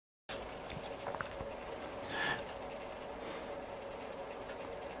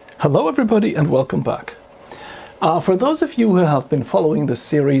Hello everybody and welcome back. For those of you who have been following this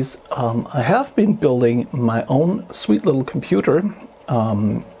series, I have been building my own sweet little computer,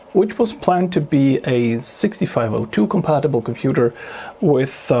 which was planned to be a 6502 compatible computer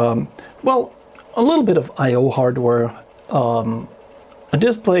with, well, a little bit of I/O hardware, a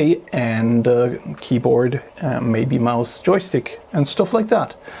display and a keyboard, maybe mouse, joystick and stuff like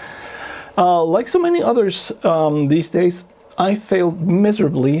that. Like so many others these days, I failed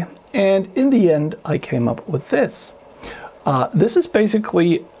miserably, and in the end I came up with this. This is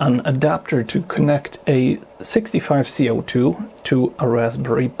basically an adapter to connect a 65C02 to a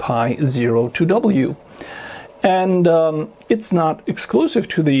Raspberry Pi 02W. And it's not exclusive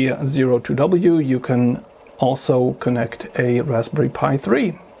to the 02W, you can also connect a Raspberry Pi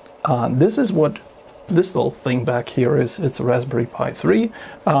 3. This is what this little thing back here is. It's a Raspberry Pi 3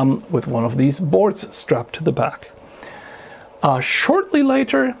 with one of these boards strapped to the back. Shortly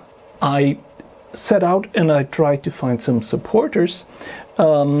later, I set out and I tried to find some supporters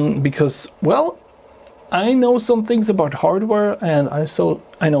because, well, I know some things about hardware and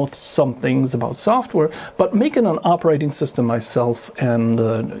I know some things about software, but making an operating system myself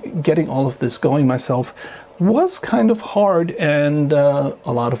and getting all of this going myself was kind of hard and a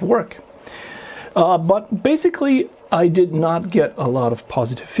lot of work. But basically, I did not get a lot of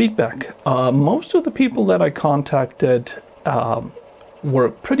positive feedback. Most of the people that I contacted were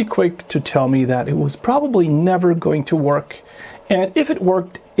pretty quick to tell me that it was probably never going to work, and if it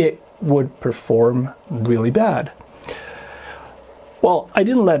worked, it would perform really bad. Well, I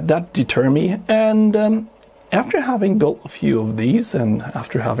didn't let that deter me, and after having built a few of these and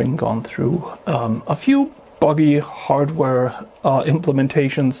after having gone through a few buggy hardware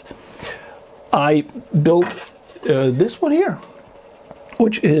implementations, I built this one here,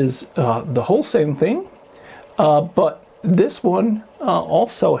 which is the whole same thing, but this one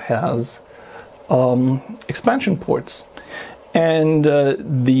also has expansion ports, and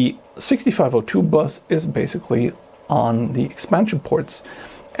the 6502 bus is basically on the expansion ports,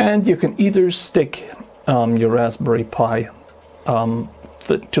 and you can either stick your Raspberry Pi to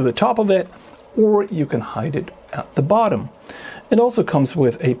the top of it, or you can hide it at the bottom. It also comes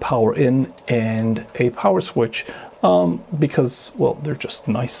with a power in and a power switch because, well, they're just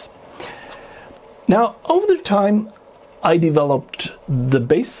nice. Now, over the time, I developed the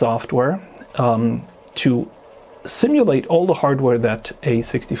base software to simulate all the hardware that a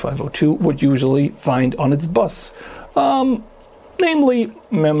 6502 would usually find on its bus, namely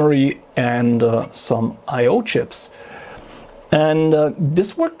memory and some I/O chips. And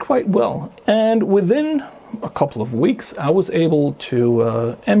this worked quite well. And within a couple of weeks, I was able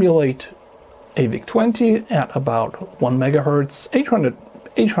to emulate a VIC-20 at about 1 megahertz, 800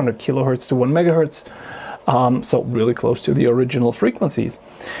 kilohertz to 1 megahertz. So really close to the original frequencies,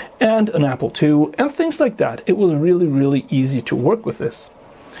 and an Apple II, and things like that. It was really, really easy to work with this.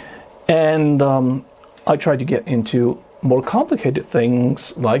 And I tried to get into more complicated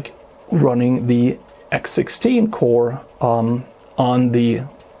things, like running the X16 core on the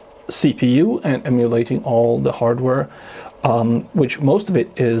CPU and emulating all the hardware, which most of it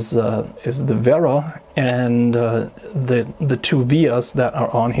is the Vera and the two Vias that are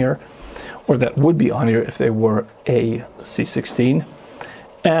on here, or that would be on here if they were a C16.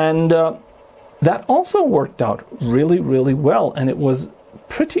 And that also worked out really, really well, and it was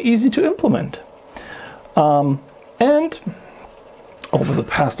pretty easy to implement. And over the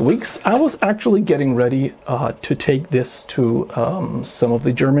past weeks, I was actually getting ready to take this to some of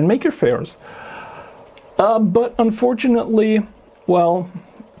the German maker fairs. But unfortunately, well,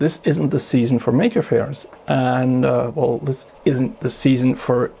 this isn't the season for maker fairs, and well, this isn't the season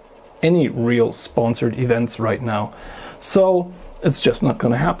for any real sponsored events right now, so it's just not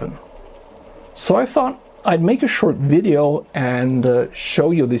going to happen. So I thought I'd make a short video and show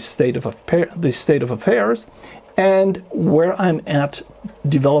you the state of affairs and where I'm at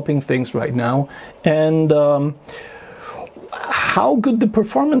developing things right now, and how good the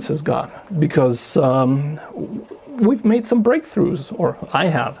performance has got, because we've made some breakthroughs, or I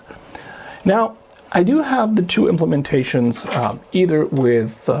have. Now, I do have the two implementations, either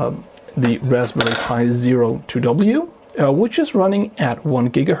with the Raspberry Pi 02W, which is running at 1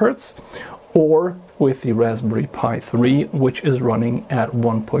 gigahertz, or with the Raspberry Pi 3, which is running at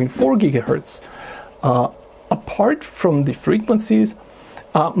 1.4 gigahertz. Apart from the frequencies,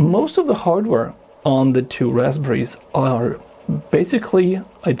 most of the hardware on the two Raspberries are basically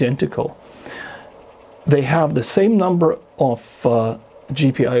identical. They have the same number of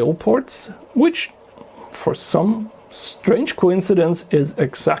GPIO ports, which for some strange coincidence, is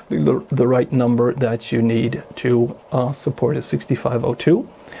exactly the right number that you need to support a 6502.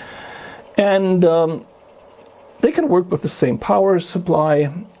 And they can work with the same power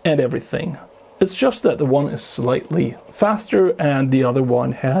supply and everything. It's just that the one is slightly faster and the other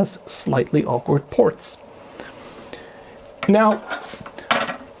one has slightly awkward ports. Now,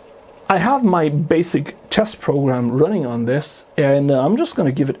 I have my basic test program running on this, and I'm just going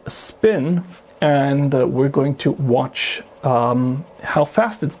to give it a spin, and we're going to watch how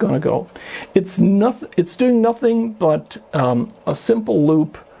fast it's going to go. It's doing nothing but a simple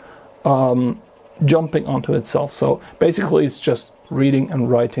loop jumping onto itself. So basically it's just reading and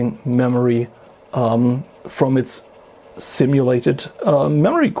writing memory from its simulated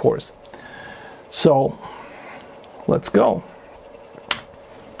memory cores. So let's go.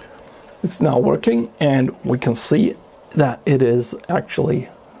 It's now working, and we can see that it is actually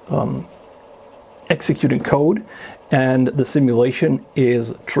executing code, and the simulation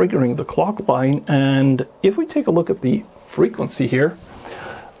is triggering the clock line. And if we take a look at the frequency here,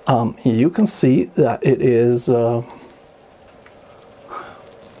 you can see that it is now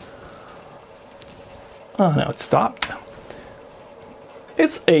it stopped.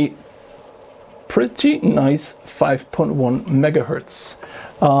 It's a pretty nice 5.1 megahertz.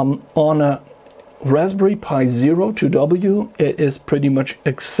 On a Raspberry Pi 02W, it is pretty much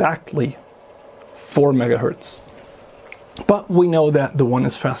exactly 4 megahertz. But we know that the one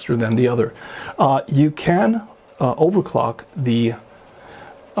is faster than the other. You can overclock the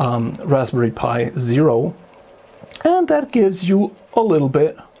Raspberry Pi 0, and that gives you a little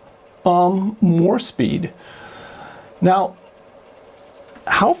bit more speed. Now,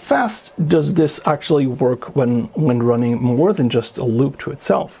 how fast does this actually work when running more than just a loop to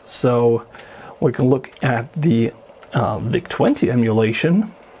itself? So we can look at the VIC-20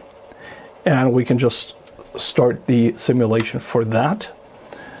 emulation, and we can just start the simulation for that,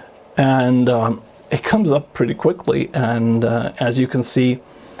 and it comes up pretty quickly. And as you can see,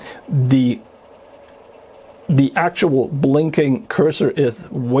 the actual blinking cursor is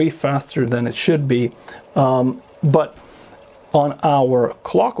way faster than it should be, but on our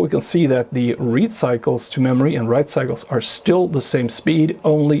clock we can see that the read cycles to memory and write cycles are still the same speed,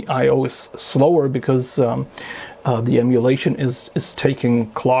 only I/O is slower because the emulation is taking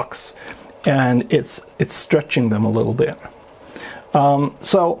clocks and it's stretching them a little bit.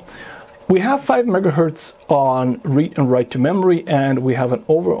 So we have 5 megahertz on read and write to memory, and we have an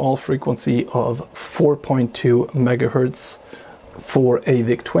overall frequency of 4.2 megahertz for a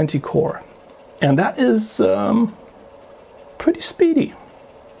VIC-20 core, and that is pretty speedy.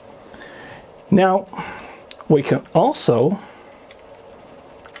 Now, we can also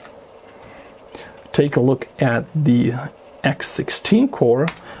take a look at the X16 core,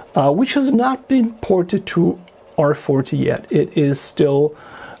 which has not been ported to R40 yet. It is still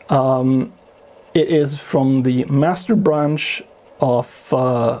it is from the master branch of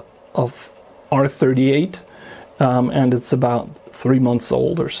R38, and it's about 3 months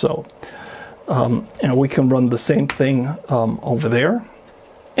old or so. And we can run the same thing over there,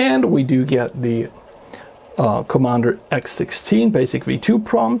 and we do get the Commander X16 basic v2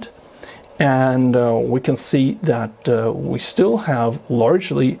 prompt, and we can see that we still have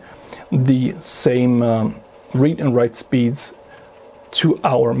largely the same read and write speeds to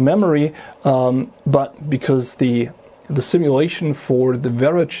our memory, but because the simulation for the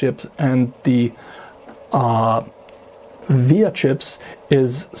Vera chips and the VIA chips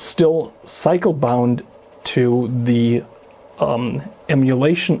is still cycle bound to the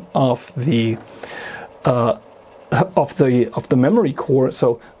emulation of the memory core,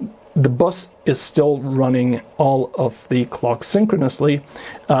 so the bus is still running all of the clocks synchronously.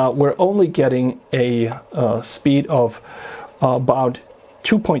 We're only getting a speed of about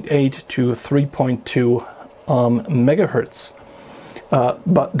 2.8 to 3.2 megahertz,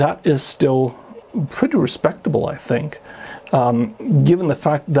 but that is still pretty respectable, I think, given the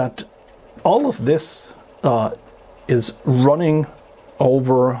fact that all of this is running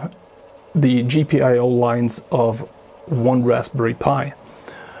over the GPIO lines of one Raspberry Pi.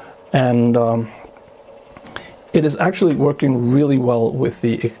 And it is actually working really well with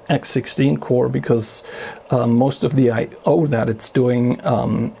the X16 core, because most of the I/O that it's doing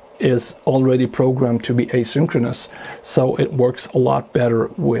is already programmed to be asynchronous, so it works a lot better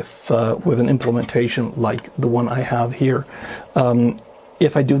with an implementation like the one I have here.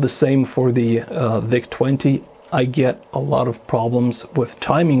 If I do the same for the VIC-20, I get a lot of problems with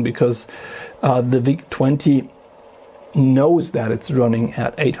timing, because the VIC-20 knows that it's running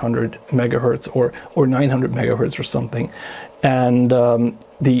at 800 megahertz or 900 megahertz or something, and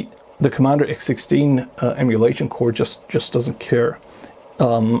the the Commander X16 emulation core just doesn't care.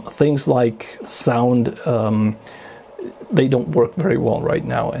 Things like sound, they don't work very well right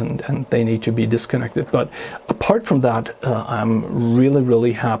now, and they need to be disconnected. But apart from that, I'm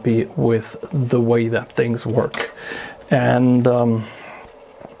really happy with the way that things work. And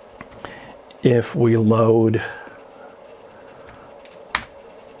if we load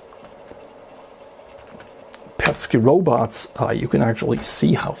Petsky robots, you can actually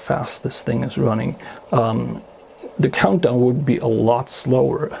see how fast this thing is running. The countdown would be a lot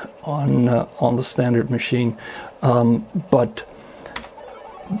slower on the standard machine, but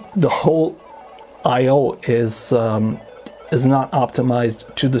the whole I/O is not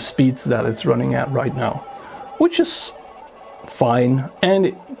optimized to the speeds that it's running at right now, which is fine.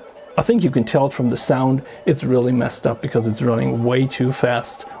 And I think you can tell from the sound it's really messed up because it's running way too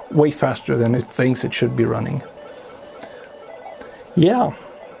fast, way faster than it thinks it should be running. Yeah,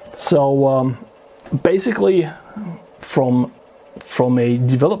 so basically, from a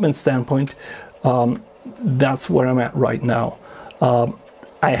development standpoint, that's where I'm at right now.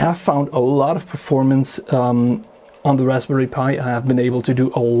 I have found a lot of performance on the Raspberry Pi. I have been able to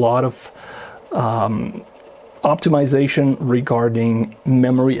do a lot of optimization regarding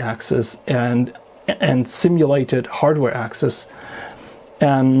memory access and simulated hardware access.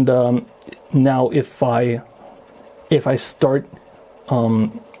 And now if I start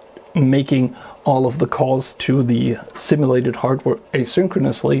making all of the calls to the simulated hardware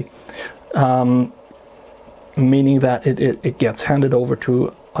asynchronously, meaning that it gets handed over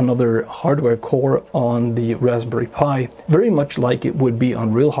to another hardware core on the Raspberry Pi, very much like it would be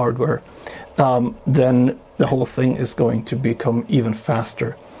on real hardware, then the whole thing is going to become even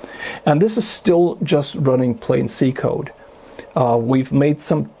faster. And this is still just running plain C code. We've made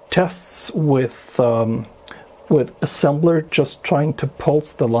some tests with assembler, just trying to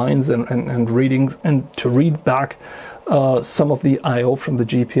pulse the lines and reading, and to read back some of the I/O from the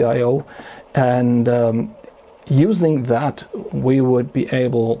GPIO, and using that we would be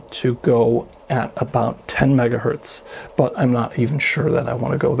able to go at about 10 megahertz, but I'm not even sure that I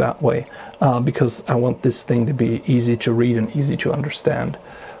want to go that way, because I want this thing to be easy to read and easy to understand.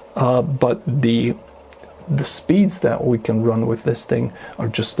 But the speeds that we can run with this thing are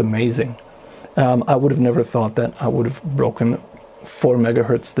just amazing. I would have never thought that I would have broken 4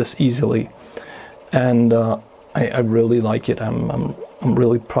 megahertz this easily, and I really like it. I'm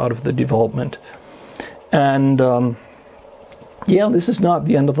really proud of the development. And yeah, this is not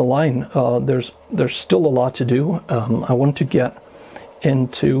the end of the line. There's still a lot to do. I want to get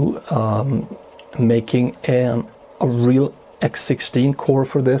into making a real X16 core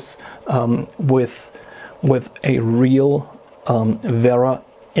for this, with a real Vera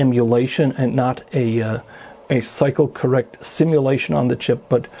emulation, and not a cycle correct simulation on the chip,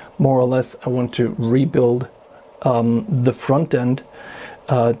 but more or less I want to rebuild the front end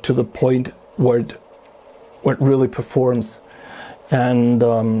to the point where it really performs, and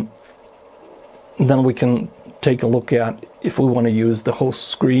then we can take a look at if we want to use the whole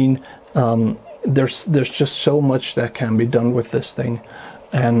screen. There's just so much that can be done with this thing.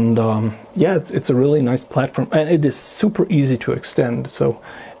 And yeah, it's a really nice platform, and it is super easy to extend. So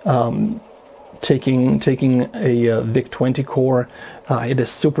taking a VIC-20 core, it is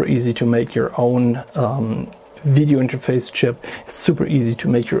super easy to make your own video interface chip. It's super easy to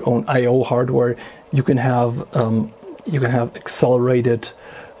make your own I/O hardware. You can have accelerated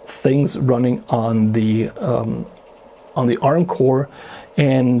things running on the ARM core,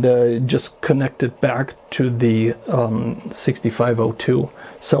 and just connect it back to the 6502.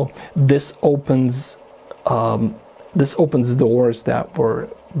 So this opens doors that were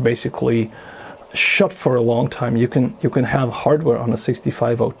basically shut for a long time. You can have hardware on a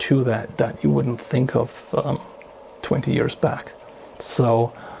 6502 that you wouldn't think of 20 years back.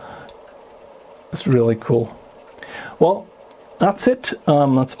 So it's really cool. Well, that's it.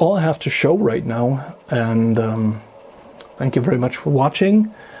 That's all I have to show right now, and thank you very much for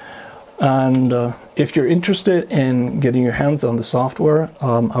watching. And if you're interested in getting your hands on the software,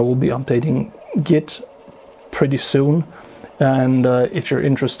 I will be updating Git pretty soon. And if you're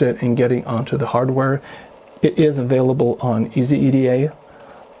interested in getting onto the hardware, it is available on EasyEDA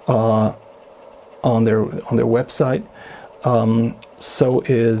on their website. So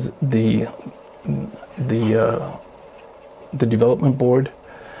is the development board,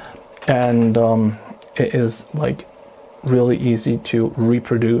 and it is like really easy to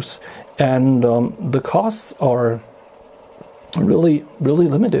reproduce, and the costs are really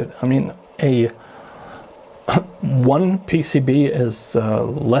limited. I mean, one PCB is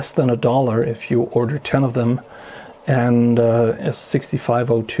less than $1 if you order 10 of them, and a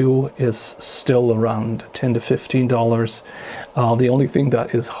 6502 is still around $10 to $15. The only thing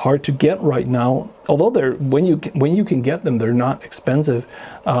that is hard to get right now, although they're when you can get them, they're not expensive.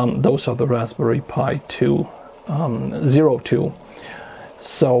 Those are the Raspberry Pi 2 02.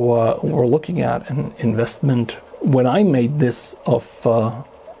 So we're looking at an investment. When I made this of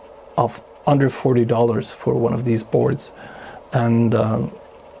under $40 for one of these boards, and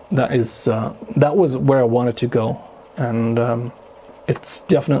that was where I wanted to go, and it's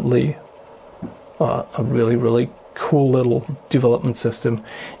definitely a really cool little development system,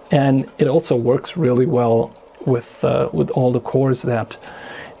 and it also works really well with all the cores that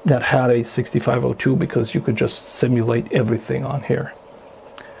had a 6502, because you could just simulate everything on here.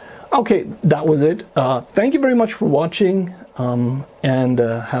 Okay, that was it. Thank you very much for watching, and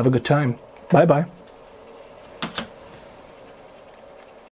have a good time. Bye bye.